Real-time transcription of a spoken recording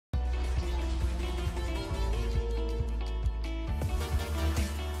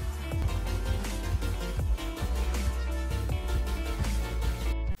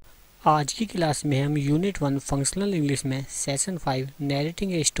आज की क्लास में हम यूनिट 1 फंक्शनल इंग्लिश में सेशन 5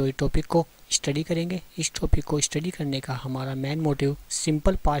 नैरेटिंग ए स्टोरी टॉपिक को स्टडी करेंगे। इस टॉपिक को स्टडी करने का हमारा main motive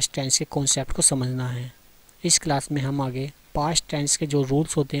simple past tense के कॉन्सेप्ट को समझना है। इस क्लास में हम आगे पास्ट टेंस के जो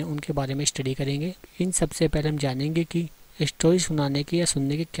रूल्स होते हैं उनके बारे में स्टडी करेंगे। इन सबसे पहले हम जानेंगे कि स्टोरी सुनाने के या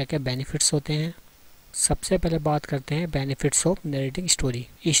सुनने के क्या क्या बेनिफिट्स होते हैं। सबसे पहले बात करते हैं बेनिफिट्स ऑफ नैरेटिंग स्टोरी।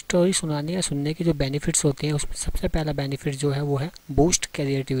 स्टोरी सुनाने या सुनने के जो बेनिफिट्स होते हैं उसमें सबसे पहला बेनिफिट जो है वो है बूस्ट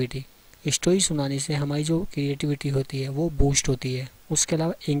क्रिएटिविटी। स्टोरी सुनाने से हमारी जो क्रिएटिविटी होती है वो बूस्ट होती है। उसके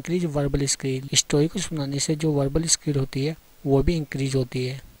अलावा इंक्रीज वर्बल स्किल। स्टोरी को सुनाने से जो वर्बल स्किल होती है वो भी इंक्रीज होती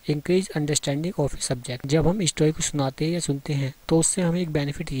है। Increase understanding of a subject. जब हम स्टोरी को सुनाते हैं या सुनते हैं तो उससे हमें एक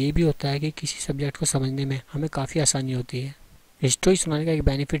बेनिफिट ये भी होता है कि किसी सब्जेक्ट को समझने में हमें काफ़ी आसानी होती है। स्टोरी सुनाने का एक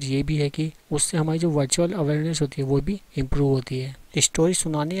बेनिफिट ये भी है कि उससे हमारी जो वर्चुअल अवेयरनेस होती है वो भी इम्प्रूव होती है। स्टोरी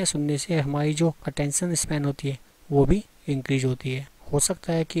सुनाने या सुनने से हमारी जो अटेंशन स्पैन होती है वो भी इंक्रीज होती है। हो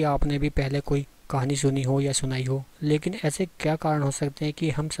सकता है कि आपने भी पहले कोई कहानी सुनी हो या सुनाई हो, लेकिन ऐसे क्या कारण हो सकते हैं कि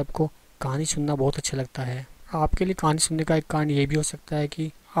हम सबको कहानी सुनना बहुत अच्छा लगता है। आपके लिए कहानी सुनने का एक कारण ये भी हो सकता है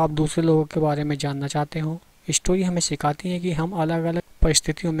कि आप दूसरे लोगों के बारे में जानना चाहते हो। स्टोरी हमें सिखाती है कि हम अलग अलग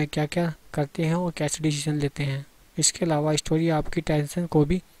परिस्थितियों में क्या क्या करते हैं और कैसे डिसीजन लेते हैं। इसके अलावा स्टोरी आपकी टेंशन को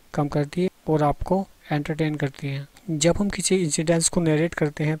भी कम करती है और आपको एंटरटेन करती है। जब हम किसी इंसिडेंट्स को नरेट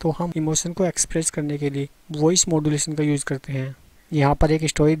करते हैं तो हम इमोशन को एक्सप्रेस करने के लिए वॉइस मॉड्यूलेशन का यूज़ करते हैं। यहाँ पर एक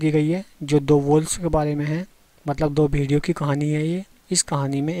स्टोरी दी गई है जो 2 वॉल्स के बारे में है, मतलब 2 भेड़ियों की कहानी है ये। इस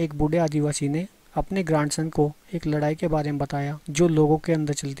कहानी में एक बूढ़े आदिवासी ने अपने ग्रैंडसन को एक लड़ाई के बारे में बताया जो लोगों के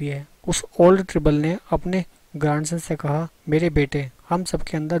अंदर चलती है। उस ओल्ड ट्रिबल ने अपने ग्रैंडसन से कहा, मेरे बेटे, हम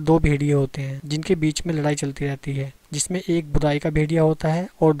सबके अंदर 2 भेड़िए होते हैं जिनके बीच में लड़ाई चलती रहती है, जिसमें एक बुराई का भेड़िया होता है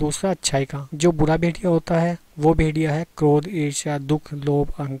और दूसरा अच्छाई का। जो बुरा भेड़िया होता है वो भेड़िया है क्रोध, ईर्ष्या, दुख,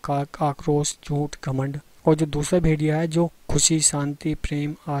 लोभ, अहंकार, आक्रोश, झूठ, घमंड। और जो दूसरा भेड़िया है जो खुशी, शांति,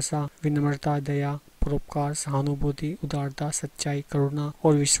 प्रेम, आशा, विनम्रता, दया, परोपकार, सहानुभूति, उदारता, सच्चाई, करुणा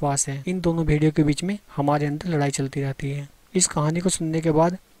और विश्वास है। इन दोनों भेड़ियों के बीच में हमारे अंदर लड़ाई चलती रहती है। इस कहानी को सुनने के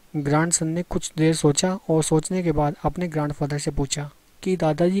बाद ग्रैंडसन ने कुछ देर सोचा और सोचने के बाद अपने ग्रैंडफादर से पूछा कि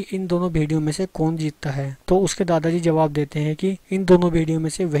दादाजी, इन दोनों भेड़ियों में से कौन जीतता है? तो उसके दादाजी जवाब देते हैं कि इन दोनों भेड़ियों में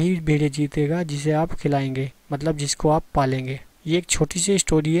से वही भेड़िया जीतेगा जिसे आप खिलाएंगे, मतलब जिसको आप पालेंगे। ये एक छोटी सी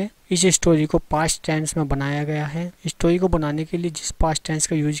स्टोरी है। इस स्टोरी को पास्ट टेंस में बनाया गया है। स्टोरी को बनाने के लिए जिस पास्ट टेंस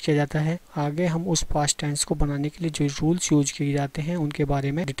का यूज किया जाता है, आगे हम उस पास्ट टेंस को बनाने के लिए जो रूल्स यूज किए जाते हैं उनके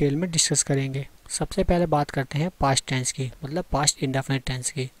बारे में डिटेल में डिस्कस करेंगे। सबसे पहले बात करते हैं पास्ट टेंस की, मतलब पास्ट इंडेफिनिट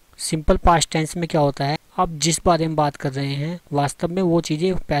टेंस की। सिंपल पास्ट टेंस में क्या होता है, आप जिस बारे में बात कर रहे हैं वास्तव में वो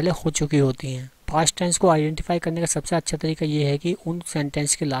चीज़ें पहले हो चुकी होती हैं। पास्ट टेंस को आइडेंटिफाई करने का सबसे अच्छा तरीका ये है कि उन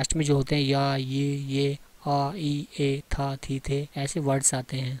सेंटेंस के लास्ट में जो होते हैं या, ये, आ, ई, ए, था, थी, थे, ऐसे वर्ड्स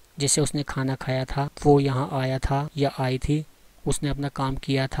आते हैं। जैसे उसने खाना खाया था, वो यहाँ आया था या आई थी, उसने अपना काम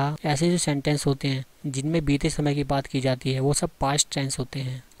किया था। ऐसे जो सेंटेंस होते हैं जिनमें बीते समय की बात की जाती है वो सब पास्ट टेंस होते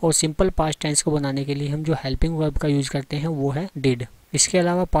हैं। और सिंपल पास्ट टेंस को बनाने के लिए हम जो हेल्पिंग वर्ब का यूज करते हैं वो है डिड। इसके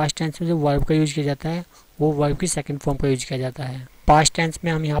अलावा पास्ट टेंस में जो वर्ब का यूज किया जाता है वो वर्ब की सेकंड फॉर्म का यूज किया जाता है। पास्ट टेंस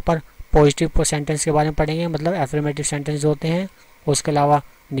में हम यहाँ पर पॉजिटिव सेंटेंस के बारे में पढ़ेंगे, मतलब एफर्मेटिव सेंटेंस होते हैं। उसके अलावा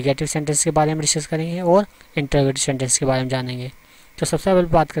निगेटिव सेंटेंस के बारे में डिस्कस करेंगे और इंटरोगेटिव सेंटेंस के बारे में जानेंगे। तो सबसे पहले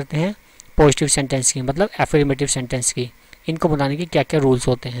बात करते हैं पॉजिटिव सेंटेंस की, मतलब एफर्मेटिव सेंटेंस की। इनको बनाने के क्या क्या रूल्स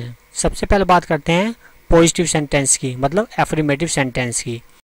होते हैं। सबसे पहले बात करते हैं पॉजिटिव सेंटेंस की, मतलब एफर्मेटिव सेंटेंस की।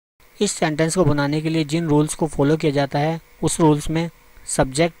 इस सेंटेंस को बनाने के लिए जिन रूल्स को फॉलो किया जाता है उस रूल्स में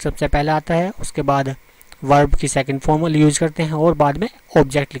सब्जेक्ट सबसे पहले आता है, उसके बाद वर्ब की सेकंड फॉर्म यूज करते हैं और बाद में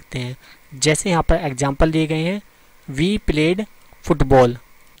ऑब्जेक्ट लिखते हैं। जैसे यहाँ पर एग्जांपल दिए गए हैं, वी प्लेड फुटबॉल।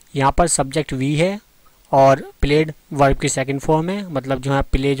 यहाँ पर सब्जेक्ट वी है और प्लेड वर्ब की सेकंड फॉर्म है, मतलब जो है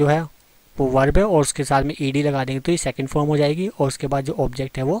प्ले जो है वो वर्ब है और उसके साथ में ईडी लगा देंगे तो ये सेकंड फॉर्म हो जाएगी। और उसके बाद जो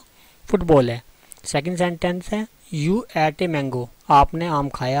ऑब्जेक्ट है वो फुटबॉल है। सेकंड सेंटेंस है यू एट ए मैंगो। आपने आम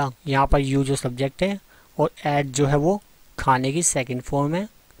खाया। यहाँ पर यू जो सब्जेक्ट है और एट जो है वो खाने की सेकंड फॉर्म है,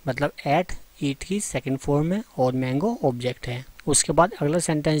 मतलब एट ईट की सेकंड फॉर्म है और मैंगो ऑब्जेक्ट है। उसके बाद अगला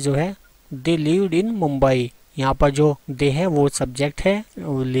सेंटेंस जो है दे लिव्ड इन मुंबई। यहाँ पर जो दे है वो सब्जेक्ट है,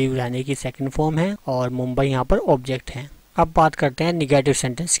 वो लिव रहने की सेकंड फॉर्म है और मुंबई यहाँ पर ऑब्जेक्ट है। अब बात करते हैं निगेटिव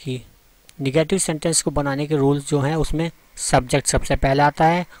सेंटेंस की। निगेटिव सेंटेंस को बनाने के रूल्स जो हैं उसमें सब्जेक्ट सबसे पहले आता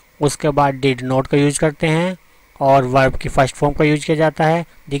है, उसके बाद डिड नॉट का यूज करते हैं और वर्ब की फर्स्ट फॉर्म का यूज किया जाता है।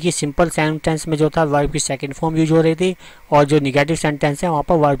 देखिए सिंपल सेंटेंस में जो था वर्ब की सेकंड फॉर्म यूज हो रही थी और जो निगेटिव सेंटेंस है वहाँ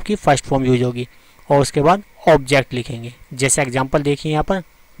पर वर्ब की फर्स्ट फॉर्म यूज होगी और उसके बाद ऑब्जेक्ट लिखेंगे। जैसे एग्जांपल देखिए यहाँ पर,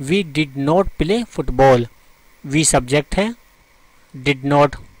 we did not play football. We subject है, डिड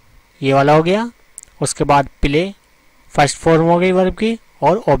नॉट ये वाला हो गया, उसके बाद प्ले फर्स्ट फॉर्म हो गई वर्ब की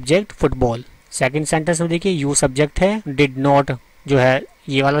और ऑब्जेक्ट फुटबॉल। सेकंड सेंटेंस में देखिए यू सब्जेक्ट है, डिड नॉट जो है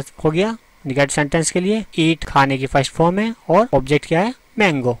ये वाला हो गया निगेटिव सेंटेंस के लिए। ईट खाने की फर्स्ट फॉर्म है और ऑब्जेक्ट क्या है,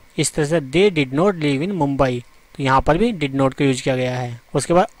 मैंगो। इस तरह से they did not live in Mumbai, तो यहाँ पर भी डिड नॉट का यूज किया गया है।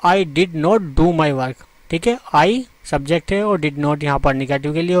 उसके बाद I did not do my work, ठीक है, आई सब्जेक्ट है और डिड नॉट यहाँ पर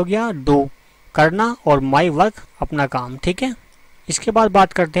निगेटिव के लिए हो गया, डू करना और माई वर्क अपना काम, ठीक है। इसके बाद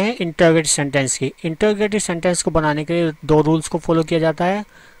बात करते हैं इंटरोगेटिव सेंटेंस की। इंटरोगेटिव सेंटेंस को बनाने के लिए 2 रूल्स को फॉलो किया जाता है,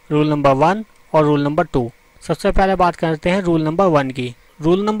 रूल नंबर 1 और रूल नंबर 2। सबसे पहले बात करते हैं रूल नंबर 1 की।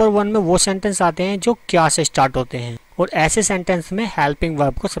 रूल नंबर 1 में वो सेंटेंस आते हैं जो क्या से स्टार्ट होते हैं और ऐसे सेंटेंस में हेल्पिंग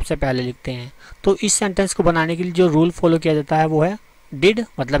वर्ब को सबसे पहले लिखते हैं। तो इस सेंटेंस को बनाने के लिए जो रूल फॉलो किया जाता है वो है डिड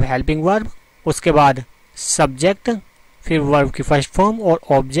मतलब हेल्पिंग वर्ब, उसके बाद सब्जेक्ट, फिर वर्ब की फर्स्ट फॉर्म और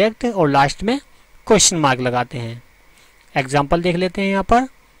ऑब्जेक्ट और लास्ट में क्वेश्चन मार्क लगाते हैं। एग्जाम्पल देख लेते हैं यहाँ पर,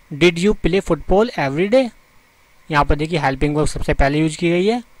 did you play football every day. यहाँ पर देखिए हेल्पिंग वर्ब सबसे पहले यूज की गई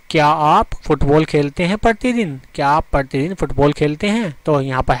है। क्या आप फुटबॉल खेलते हैं प्रतिदिन, क्या आप प्रतिदिन फुटबॉल खेलते हैं, तो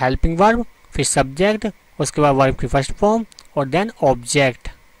यहाँ पर हेल्पिंग वर्ब, फिर सब्जेक्ट, उसके बाद वर्ब की फर्स्ट फॉर्म और देन ऑब्जेक्ट,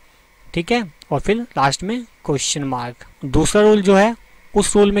 ठीक है, और फिर लास्ट में क्वेश्चन मार्क। दूसरा रूल जो है,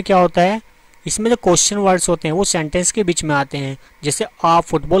 उस रूल में क्या होता है, इसमें जो क्वेश्चन वर्ड्स होते हैं वो सेंटेंस के बीच में आते हैं। जैसे आप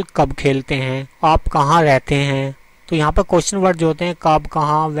फुटबॉल कब खेलते हैं, आप कहाँ रहते हैं, तो यहाँ पर क्वेश्चन वर्ड जो होते हैं कब,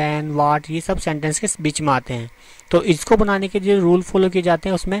 कहाँ, व्हेन, व्हाट, ये सब सेंटेंस के बीच में आते हैं। तो इसको बनाने के जो रूल फॉलो किए जाते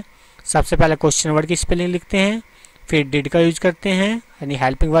हैं उसमें सबसे पहले क्वेश्चन वर्ड की स्पेलिंग लिखते हैं, फिर डिड का यूज करते हैं यानी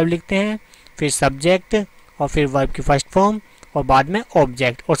हेल्पिंग वर्ब लिखते हैं, फिर सब्जेक्ट और फिर वर्ब की फर्स्ट फॉर्म और बाद में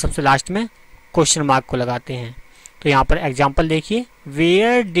ऑब्जेक्ट और सबसे लास्ट में क्वेश्चन मार्क को लगाते हैं। तो यहाँ पर एग्जाम्पल देखिए,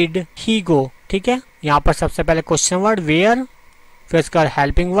 वेयर डिड ही गो, ठीक है, यहाँ पर सबसे पहले क्वेश्चन वर्ड वेयर, फिर उसके बाद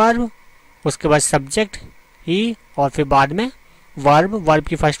हेल्पिंग वर्ब, उसके बाद सब्जेक्ट ही और फिर बाद में वर्ब, वर्ब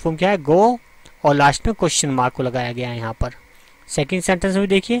की फर्स्ट फॉर्म क्या है गो और लास्ट में क्वेश्चन मार्क को लगाया गया है यहाँ पर। सेकंड सेंटेंस में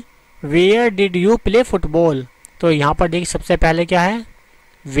देखिए, where did you play football, तो यहाँ पर देखिए सबसे पहले क्या है,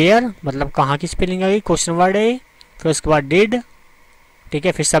 वेयर मतलब कहाँ की स्पेलिंग आई, क्वेश्चन वर्ड है, फिर उसके बाद डिड, ठीक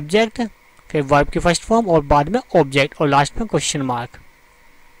है, फिर सब्जेक्ट, फिर वर्ब की फर्स्ट फॉर्म और बाद में ऑब्जेक्ट और लास्ट में क्वेश्चन मार्क,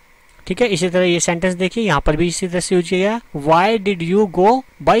 ठीक है। इसी तरह ये सेंटेंस देखिए, यहाँ पर भी इसी तरह से यूज किया गया, why did you go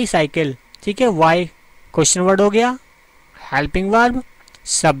by cycle, ठीक है, वाई क्वेश्चन वर्ड हो गया, हेल्पिंग वर्ब,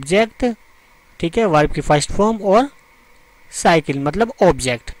 सब्जेक्ट, ठीक है, वर्ब की फर्स्ट फॉर्म और साइकिल मतलब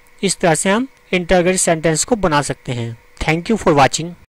ऑब्जेक्ट। इस तरह से हम इंटरोगेटिव सेंटेंस को बना सकते हैं। Thank you for watching.